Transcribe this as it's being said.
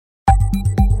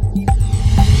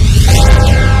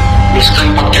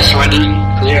ready,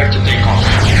 clear to take off.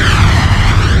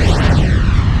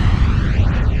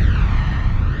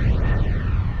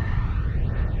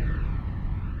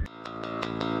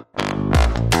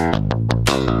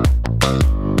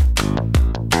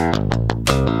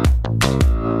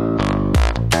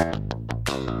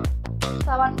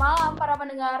 Selamat malam para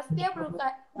pendengar setia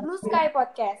BlueSky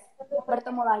Podcast.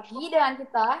 Bertemu lagi dengan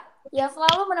kita yang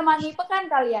selalu menemani pekan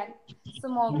kalian.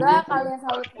 Semoga kalian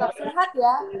selalu tetap sehat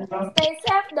ya. Stay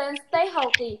safe dan stay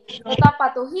healthy. Tetap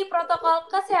patuhi protokol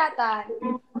kesehatan.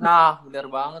 Nah, benar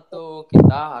banget tuh.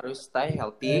 Kita harus stay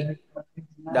healthy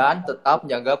dan tetap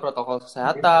jaga protokol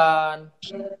kesehatan.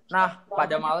 Nah,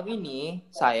 pada malam ini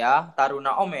saya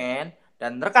Taruna Omen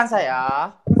dan rekan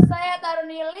saya. Saya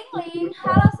Taruni Lingling.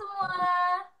 Halo semua.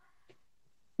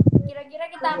 Kira-kira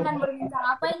kita akan berbincang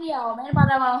apa ini ya Omen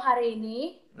pada malam hari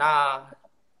ini? Nah,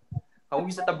 kamu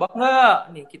bisa tebak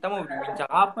nggak? Nih, kita mau berbincang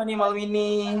apa nih malam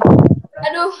ini?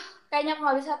 Aduh, kayaknya aku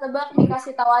nggak bisa tebak nih.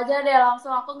 Kasih tahu aja deh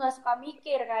langsung. Aku nggak suka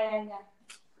mikir kayaknya.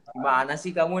 Gimana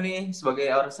sih kamu nih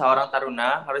sebagai seorang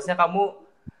Taruna? Harusnya kamu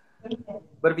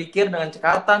berpikir dengan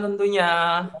cekatan tentunya.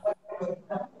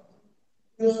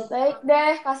 Baik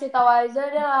deh, kasih tahu aja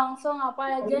deh langsung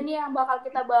apa aja nih yang bakal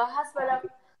kita bahas pada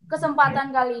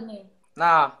kesempatan kali ini.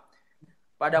 Nah,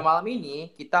 pada malam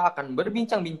ini kita akan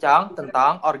berbincang-bincang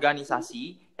tentang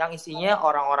organisasi yang isinya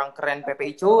orang-orang keren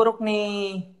PPI Curug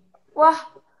nih. Wah,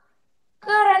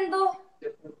 keren tuh.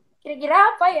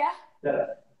 Kira-kira apa ya?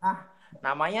 Nah,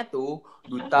 namanya tuh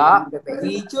DUTA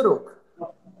PPI Curug.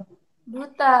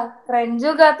 DUTA, keren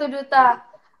juga tuh DUTA.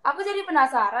 Aku jadi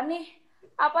penasaran nih,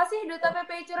 apa sih DUTA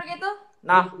PPI Curug itu?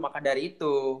 Nah, maka dari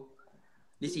itu,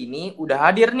 di sini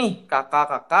udah hadir nih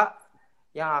kakak-kakak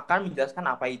yang akan menjelaskan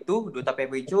apa itu DUTA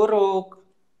PPI Curug.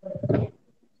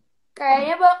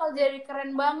 Kayaknya bakal jadi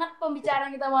keren banget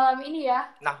pembicaraan kita malam ini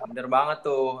ya. Nah, bener banget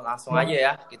tuh. Langsung aja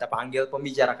ya, kita panggil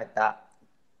pembicara kita.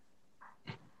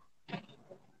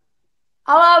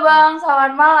 Halo Abang,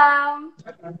 selamat malam.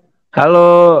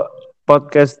 Halo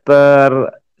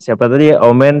podcaster, siapa tadi?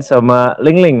 Omen sama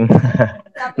Lingling.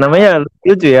 Namanya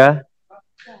lucu ya.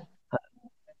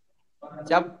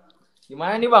 Siap.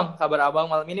 Gimana nih Bang, kabar Abang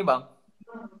malam ini Bang?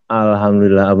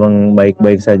 Alhamdulillah abang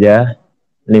baik-baik saja.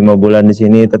 5 bulan di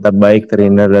sini tetap baik,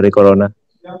 terhindar dari corona.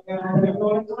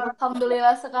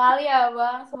 Alhamdulillah sekali ya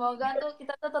Bang. Semoga tuh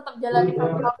kita tuh tetap jalani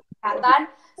protokol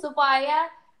kesehatan supaya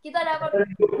kita dapat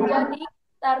menjadi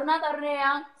taruna-taruna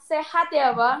yang sehat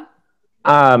ya Bang.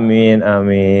 Amin,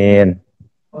 amin.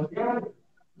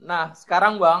 Nah,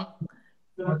 sekarang Bang,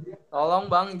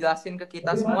 tolong Bang jelasin ke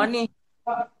kita semua nih.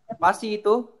 Pasti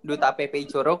itu DUTA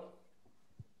PPI Curug.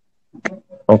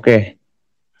 Oke.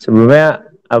 Sebelumnya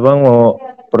abang mau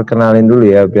perkenalin dulu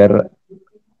ya biar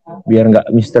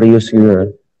nggak misterius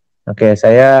gitu. Oke,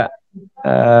 saya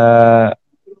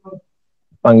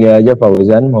panggil aja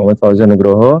Fauzan, Muhammad Fauzan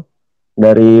Nugroho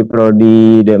dari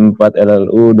Prodi D4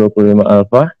 LLU 25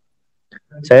 Alpha.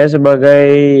 Saya sebagai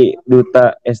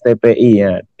duta STPI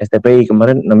ya. STPI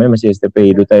kemarin namanya masih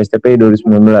STPI, duta STPI 2019.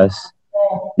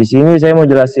 Di sini saya mau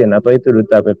jelasin apa itu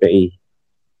duta PPI.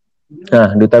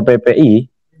 Nah, duta PPI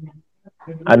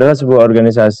adalah sebuah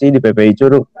organisasi di PPI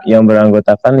Curug yang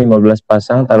beranggotakan 15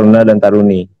 pasang taruna dan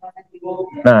taruni.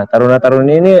 Nah,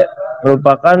 taruna-taruni ini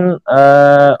merupakan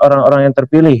orang-orang yang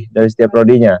terpilih dari setiap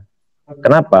prodinya.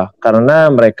 Kenapa? Karena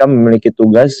mereka memiliki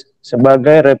tugas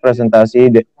sebagai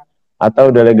representasi atau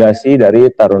delegasi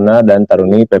dari taruna dan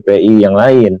taruni PPI yang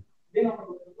lain.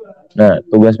 Nah,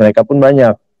 tugas mereka pun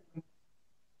banyak.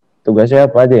 Tugasnya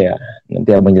apa aja ya?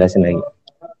 Nanti abang jelasin lagi.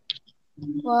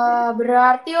 Wah,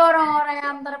 berarti orang-orang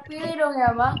yang terpilih dong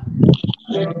ya Bang.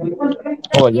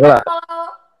 Oh, Kira jelas.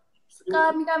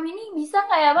 kalau kami ini bisa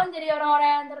nggak ya Bang jadi orang-orang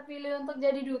yang terpilih untuk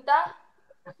jadi duta?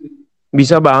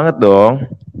 Bisa banget dong.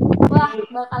 Wah,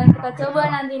 bakalan kita coba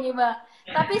nanti nih Bang.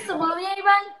 Tapi sebelumnya nih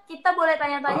Bang, kita boleh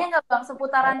tanya-tanya nggak Bang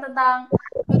seputaran tentang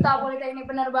Duta Politeknik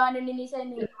Penerbangan Indonesia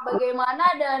ini? Bagaimana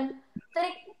dan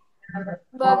trik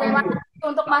bagaimana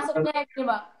untuk masuknya ini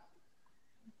Bang?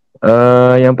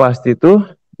 Yang pasti tuh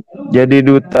jadi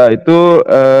duta itu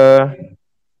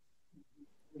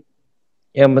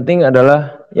yang penting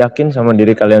adalah yakin sama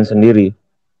diri kalian sendiri.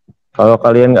 Kalau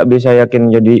kalian nggak bisa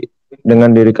yakin jadi dengan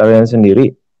diri kalian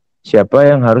sendiri, siapa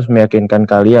yang harus meyakinkan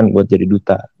kalian buat jadi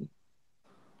duta?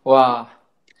 Wah,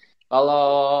 kalau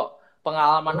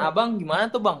pengalaman Abang gimana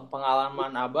tuh Bang?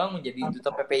 Pengalaman Abang menjadi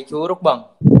duta PPI Curug Bang?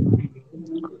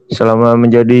 Selama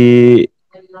menjadi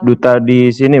duta di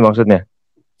sini maksudnya?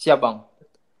 Siap Bang.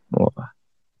 Wah.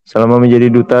 Selama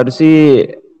menjadi duta sih,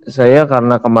 saya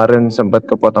karena kemarin sempat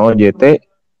kepotong OJT,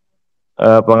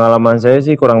 pengalaman saya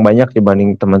sih kurang banyak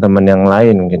dibanding teman-teman yang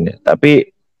lain mungkin ya. Tapi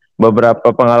beberapa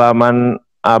pengalaman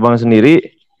abang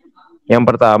sendiri.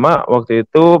 Yang pertama, waktu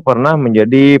itu pernah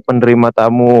menjadi penerima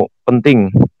tamu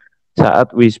penting saat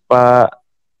Wispa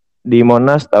di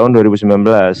Monas tahun 2019.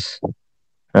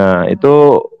 Nah, itu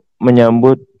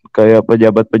menyambut kayak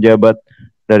pejabat-pejabat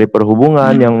dari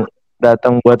perhubungan yang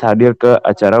datang buat hadir ke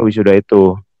acara wisuda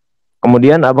itu.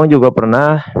 Kemudian abang juga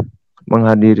pernah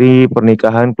menghadiri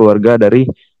pernikahan keluarga dari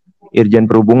Irjen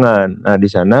Perhubungan. Nah, di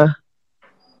sana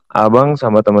abang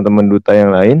sama teman-teman duta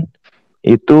yang lain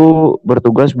itu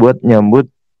bertugas buat nyambut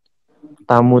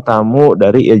tamu-tamu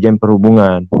dari Irjen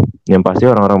Perhubungan. Yang pasti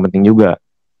orang-orang penting juga.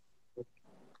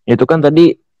 Itu kan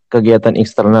tadi kegiatan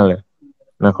eksternal ya.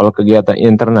 Nah, kalau kegiatan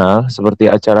internal seperti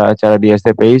acara-acara di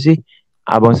STPI sih,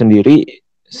 abang sendiri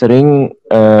sering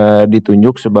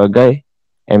ditunjuk sebagai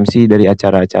MC dari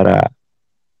acara-acara.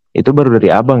 Itu baru dari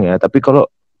abang ya. Tapi kalau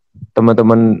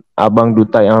teman-teman abang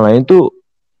duta yang lain tuh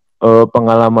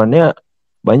pengalamannya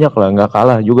banyak lah, nggak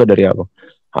kalah juga dari abang.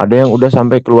 Ada yang udah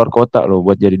sampai keluar kota loh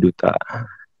buat jadi duta.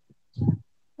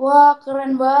 Wah,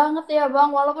 keren banget ya Bang.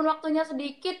 Walaupun waktunya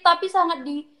sedikit, tapi sangat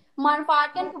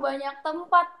dimanfaatkan ke banyak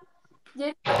tempat.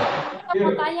 Jadi, kita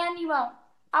mau tanya nih Bang,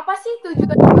 apa sih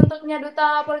tujuan dibentuknya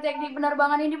Duta Politeknik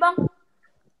Penerbangan ini Bang?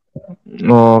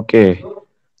 Oke.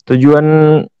 Tujuan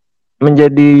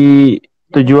menjadi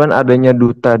tujuan adanya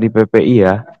duta di PPI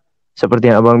ya, seperti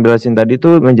yang abang jelasin tadi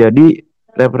tuh menjadi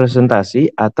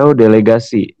representasi atau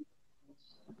delegasi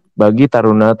bagi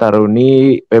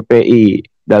taruna-taruni PPI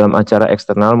dalam acara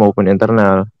eksternal maupun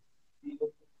internal.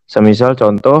 Semisal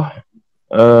contoh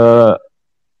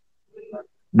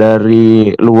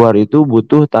dari luar itu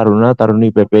butuh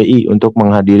taruna-taruni PPI untuk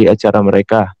menghadiri acara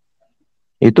mereka.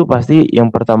 Itu pasti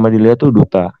yang pertama dilihat tuh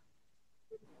duta.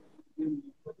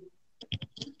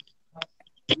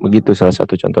 Begitu salah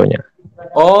satu contohnya.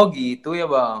 Oh gitu ya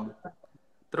Bang.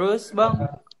 Terus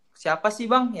Bang, siapa sih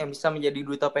Bang yang bisa menjadi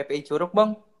duta PPI Curug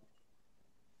Bang?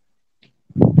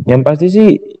 Yang pasti sih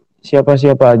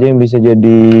siapa-siapa aja yang bisa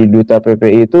jadi duta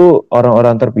PPI itu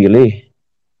orang-orang terpilih.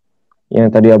 Yang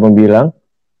tadi abang bilang,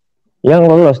 yang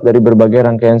lolos dari berbagai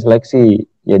rangkaian seleksi.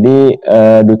 Jadi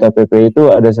duta PPI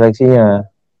itu ada seleksinya.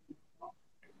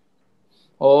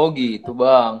 Oh gitu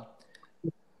Bang.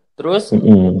 Terus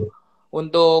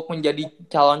untuk menjadi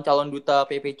calon-calon duta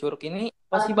PPI Curug ini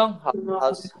apa sih Bang hal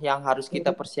yang harus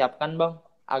kita persiapkan Bang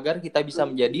agar kita bisa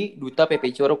menjadi duta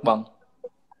PPI Curug Bang?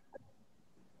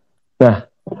 Nah,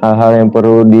 hal-hal yang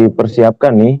perlu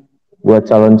dipersiapkan nih buat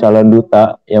calon-calon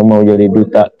duta yang mau jadi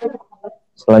duta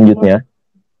selanjutnya.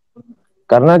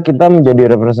 Karena kita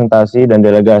menjadi representasi dan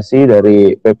delegasi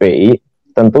dari PPI,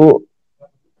 tentu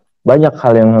banyak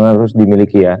hal yang harus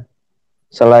dimiliki ya.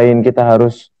 Selain kita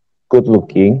harus good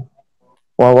looking,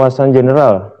 wawasan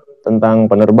general tentang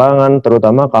penerbangan,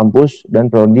 terutama kampus dan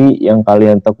prodi yang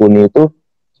kalian tekuni itu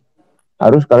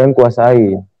harus kalian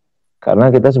kuasai.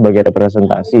 Karena kita sebagai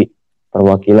representasi,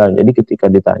 perwakilan. Jadi ketika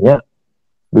ditanya,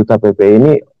 duta PPI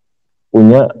ini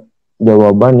punya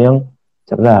jawaban yang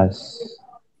cerdas.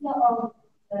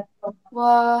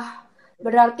 Wah,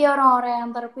 berarti orang-orang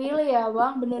yang terpilih ya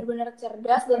Bang, benar-benar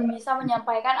cerdas dan bisa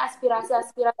menyampaikan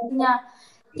aspirasi-aspirasinya.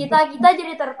 Kita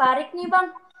jadi tertarik nih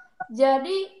Bang.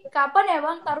 Jadi kapan ya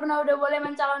Bang Taruna udah boleh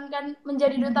mencalonkan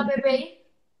menjadi duta PPI?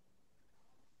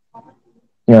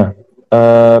 Ya,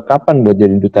 kapan buat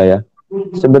jadi duta ya?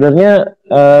 Sebenarnya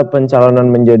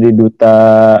pencalonan menjadi duta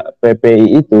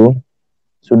PPI itu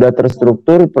sudah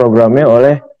terstruktur programnya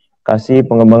oleh Kasih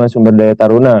Pengembangan Sumber Daya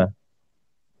Taruna.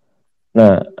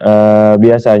 Nah,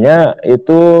 biasanya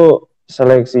itu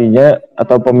seleksinya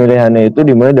atau pemilihannya itu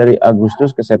dimulai dari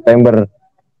Agustus ke September.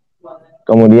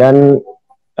 Kemudian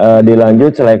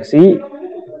dilanjut seleksi.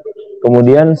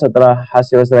 Kemudian setelah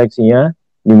hasil seleksinya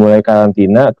dimulai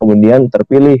karantina, kemudian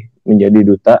terpilih menjadi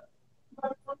duta.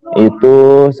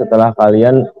 Itu setelah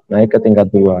kalian naik ke tingkat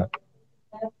 2.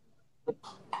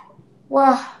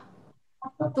 Wah,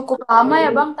 cukup lama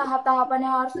ya Bang tahap-tahapan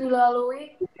yang harus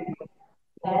dilalui.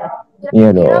 Iya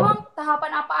Kira-kira dong. Bang,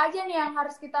 tahapan apa aja nih yang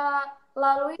harus kita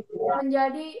lalui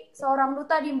menjadi seorang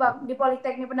duta di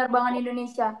Politeknik Penerbangan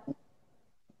Indonesia?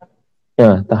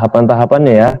 Nah,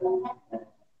 tahapan-tahapannya ya.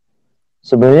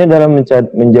 Sebenarnya dalam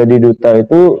menjadi duta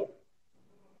itu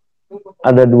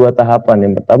ada 2 tahapan.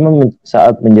 Yang pertama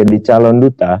saat menjadi calon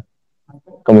duta,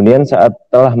 kemudian saat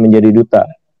telah menjadi duta.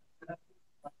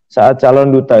 Saat calon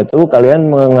duta itu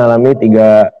kalian mengalami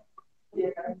tiga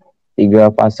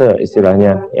fase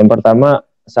istilahnya. Yang pertama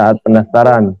saat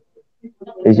pendaftaran.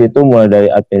 Di situ mulai dari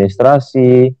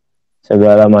administrasi,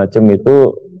 segala macam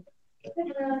itu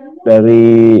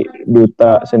dari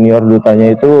duta, senior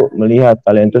dutanya itu melihat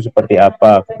kalian itu seperti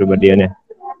apa kepribadiannya.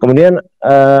 Kemudian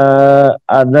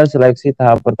ada seleksi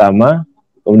tahap pertama,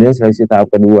 kemudian seleksi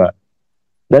tahap kedua.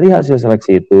 Dari hasil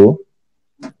seleksi itu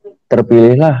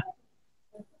terpilihlah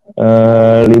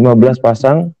 15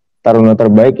 pasang taruna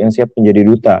terbaik yang siap menjadi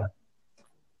duta.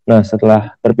 Nah,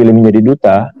 setelah terpilih menjadi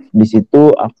duta, di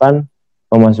situ akan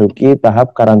memasuki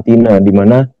tahap karantina, di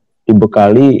mana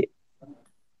dibekali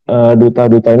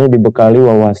duta-duta ini dibekali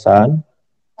wawasan,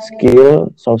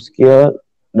 skill, soft skill,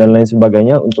 dan lain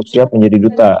sebagainya untuk siap menjadi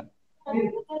duta.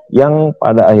 Yang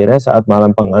pada akhirnya saat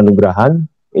malam penganugerahan,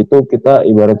 itu kita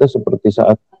ibaratnya seperti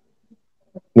saat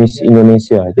Miss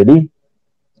Indonesia. Jadi,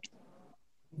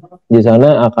 di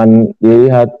sana akan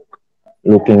dilihat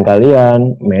looking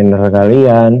kalian, manner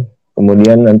kalian,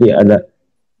 kemudian nanti ada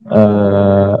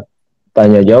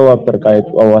tanya jawab terkait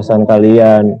wawasan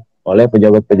kalian oleh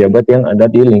pejabat-pejabat yang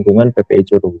ada di lingkungan PPI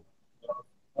Curug.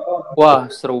 Wah,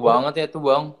 seru banget ya tuh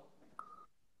Bang.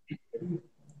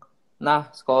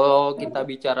 Nah, kalau kita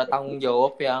bicara tanggung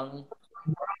jawab yang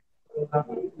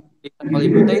diberikan oleh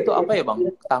duta itu apa ya Bang?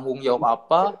 Tanggung jawab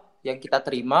apa yang kita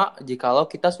terima jikalau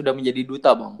kita sudah menjadi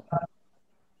duta Bang?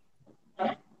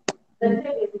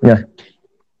 Nah,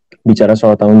 bicara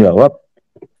soal tanggung jawab,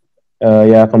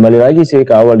 ya kembali lagi sih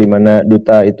ke awal di mana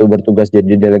duta itu bertugas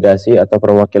jadi delegasi atau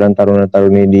perwakilan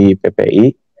taruna-taruni di PPI.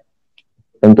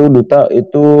 Tentu duta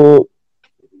itu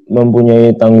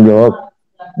mempunyai tanggung jawab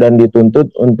dan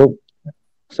dituntut untuk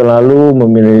selalu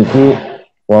memiliki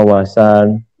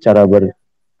wawasan, cara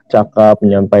bercakap,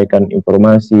 menyampaikan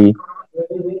informasi,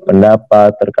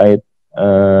 pendapat terkait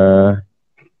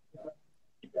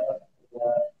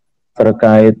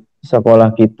sekolah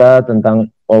kita,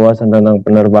 tentang wawasan tentang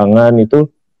penerbangan.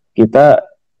 Itu kita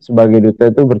sebagai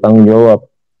duta itu bertanggung jawab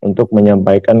untuk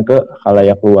menyampaikan ke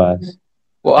khalayak luas.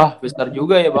 Wah, besar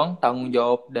juga ya Bang tanggung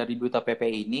jawab dari duta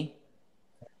PPI ini.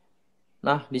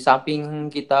 Nah, di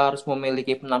samping kita harus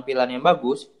memiliki penampilan yang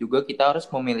bagus, juga kita harus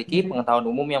memiliki pengetahuan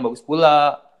umum yang bagus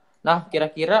pula. Nah,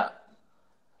 kira-kira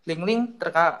Ling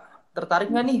tertarik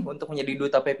nggak nih untuk menjadi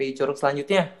duta PPI Curug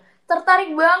selanjutnya?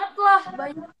 Tertarik banget lah,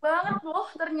 banyak banget loh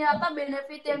ternyata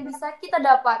benefit yang bisa kita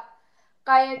dapat.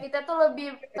 Kayak kita tuh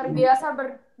lebih terbiasa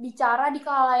berbicara di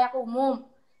khalayak umum,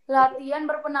 latihan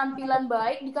berpenampilan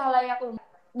baik di khalayak umum,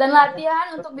 dan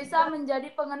latihan untuk bisa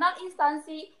menjadi pengenal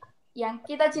instansi yang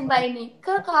kita cinta ini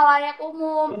ke khalayak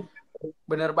umum.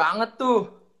 Bener banget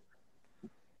tuh.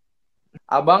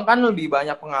 Abang kan lebih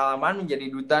banyak pengalaman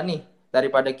menjadi duta nih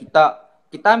daripada kita.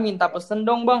 Kita minta pesen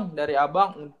dong Bang dari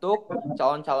Abang untuk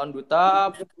calon-calon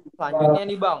duta selanjutnya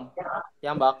nih Bang.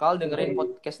 Yang bakal dengerin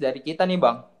podcast dari kita nih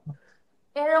Bang.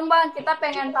 Ya dong Bang, kita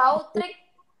pengen tahu trik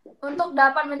untuk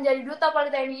dapat menjadi duta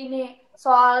Politeknik ini.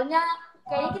 Soalnya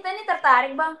kayaknya kita ini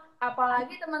tertarik Bang.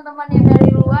 Apalagi teman-teman yang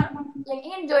dari luar yang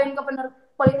ingin join ke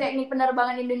Politeknik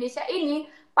Penerbangan Indonesia ini,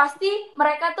 pasti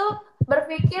mereka tuh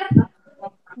berpikir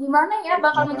gimana ya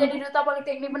bakal menjadi duta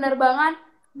Politeknik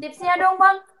Penerbangan. Tipsnya dong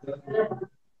Bang.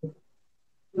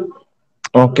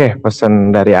 Oke,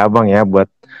 pesan dari Abang ya buat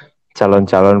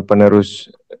calon-calon penerus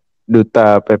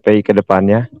duta PPI ke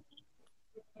depannya.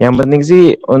 Yang penting sih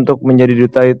untuk menjadi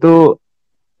duta itu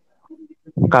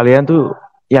kalian tuh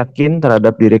yakin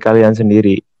terhadap diri kalian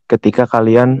sendiri. Ketika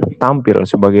kalian tampil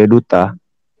sebagai duta,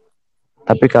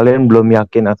 tapi kalian belum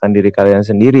yakin akan diri kalian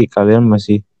sendiri, kalian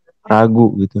masih ragu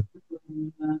gitu.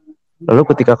 Lalu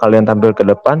ketika kalian tampil ke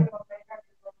depan,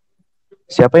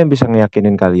 siapa yang bisa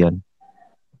ngeyakinin kalian?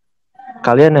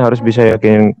 Kalian yang harus bisa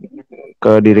yakinin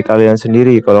ke diri kalian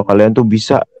sendiri kalau kalian tuh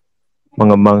bisa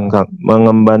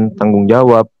mengemban tanggung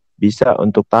jawab, bisa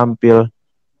untuk tampil,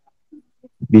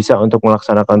 bisa untuk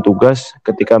melaksanakan tugas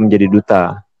ketika menjadi duta.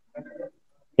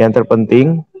 Yang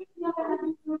terpenting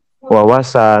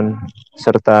wawasan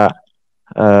serta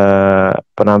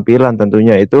penampilan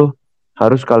tentunya itu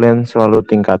harus kalian selalu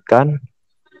tingkatkan,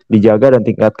 dijaga dan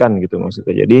tingkatkan gitu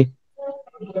maksudnya. Jadi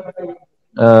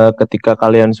ketika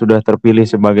kalian sudah terpilih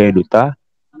sebagai duta,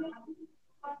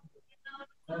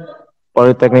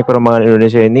 Politeknik Penerbangan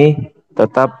Indonesia ini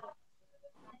tetap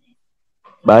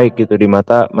baik gitu di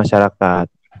mata masyarakat.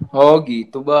 Oh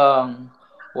gitu Bang.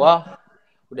 Wah,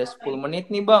 udah 10 menit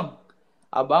nih Bang.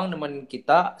 Abang nemenin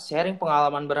kita sharing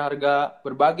pengalaman berharga,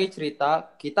 berbagai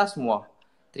cerita kita semua.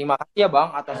 Terima kasih ya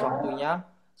Bang atas waktunya.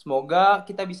 Semoga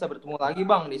kita bisa bertemu lagi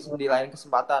Bang di lain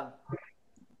kesempatan.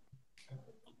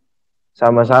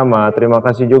 Sama-sama, terima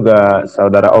kasih juga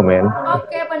Saudara Omen.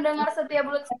 Oke, pendengar setia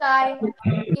BlueSky.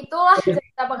 Itulah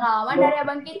cerita pengalaman dari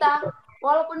abang kita.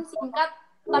 Walaupun singkat,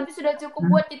 tapi sudah cukup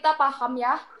buat kita paham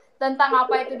ya tentang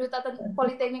apa itu Duta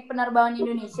Politeknik Penerbangan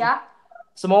Indonesia.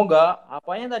 Semoga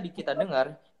apa yang tadi kita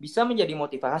dengar bisa menjadi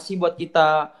motivasi buat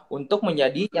kita untuk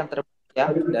menjadi yang terbaik ya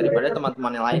daripada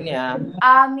teman-teman yang lainnya.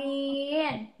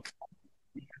 Amin.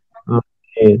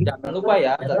 Oke. Jangan lupa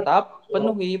ya, tetap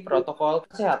penuhi protokol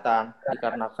kesehatan.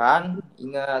 Dikarenakan,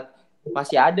 ingat,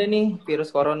 masih ada nih virus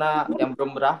corona yang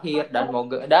belum berakhir.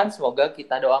 Dan semoga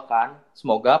kita doakan,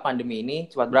 semoga pandemi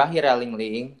ini cepat berakhir ya,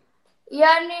 Ling-Ling.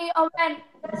 Iya nih, Omen.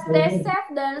 Stay safe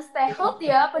dan stay healthy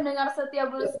ya, pendengar setia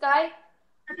Blue Sky.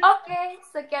 Oke,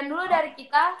 sekian dulu dari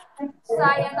kita.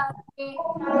 Saya Tani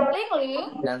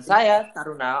Ling-Ling. Dan saya,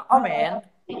 Taruna Omen.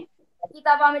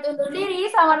 Kita pamit undur diri.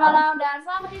 Selamat malam dan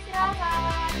selamat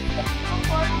istirahat.